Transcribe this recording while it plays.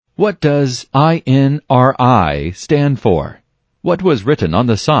What does INRI stand for? What was written on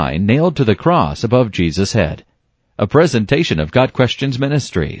the sign nailed to the cross above Jesus' head? A presentation of God Questions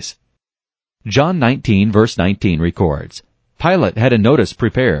Ministries. John 19 verse 19 records, Pilate had a notice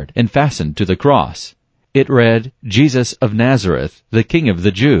prepared and fastened to the cross. It read, Jesus of Nazareth, the King of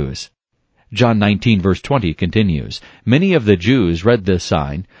the Jews. John 19 verse 20 continues, Many of the Jews read this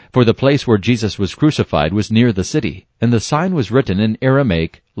sign, for the place where Jesus was crucified was near the city, and the sign was written in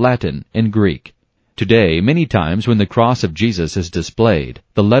Aramaic, Latin, and Greek. Today, many times when the cross of Jesus is displayed,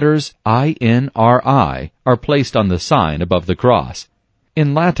 the letters INRI are placed on the sign above the cross.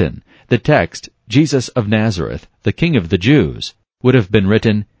 In Latin, the text, Jesus of Nazareth, the King of the Jews, would have been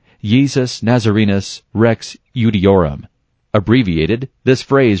written, Iesus Nazarenus Rex Iudaeorum. Abbreviated, this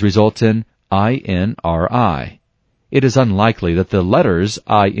phrase results in INRI. It is unlikely that the letters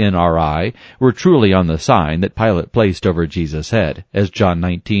INRI were truly on the sign that Pilate placed over Jesus' head, as John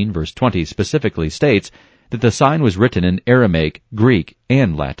 19 verse 20 specifically states that the sign was written in Aramaic, Greek,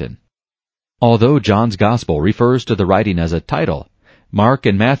 and Latin. Although John's Gospel refers to the writing as a title, Mark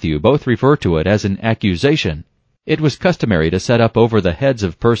and Matthew both refer to it as an accusation. It was customary to set up over the heads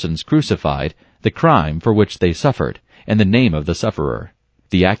of persons crucified the crime for which they suffered, and the name of the sufferer.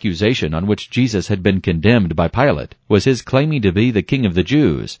 The accusation on which Jesus had been condemned by Pilate was his claiming to be the King of the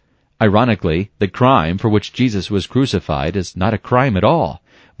Jews. Ironically, the crime for which Jesus was crucified is not a crime at all,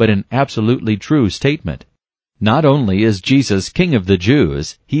 but an absolutely true statement. Not only is Jesus King of the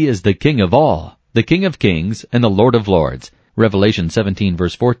Jews, he is the King of all, the King of kings and the Lord of lords, Revelation 17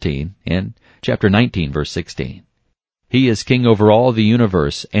 verse 14 and chapter 19 verse 16. He is king over all the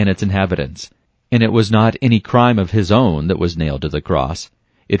universe and its inhabitants. And it was not any crime of his own that was nailed to the cross.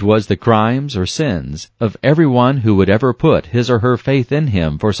 It was the crimes or sins of everyone who would ever put his or her faith in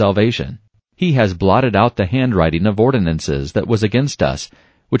him for salvation. He has blotted out the handwriting of ordinances that was against us,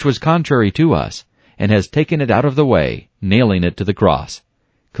 which was contrary to us, and has taken it out of the way, nailing it to the cross.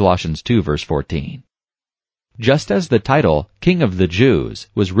 Colossians 2 verse 14. Just as the title, King of the Jews,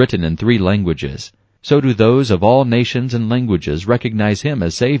 was written in 3 languages, so do those of all nations and languages recognize him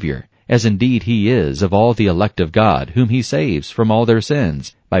as Savior, as indeed he is of all the elect of God, whom he saves from all their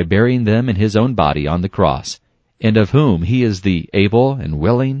sins, by burying them in his own body on the cross, and of whom he is the able and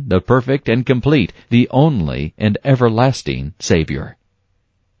willing, the perfect and complete, the only and everlasting Savior.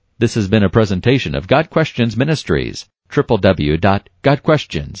 This has been a presentation of God Questions Ministries,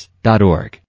 www.godquestions.org.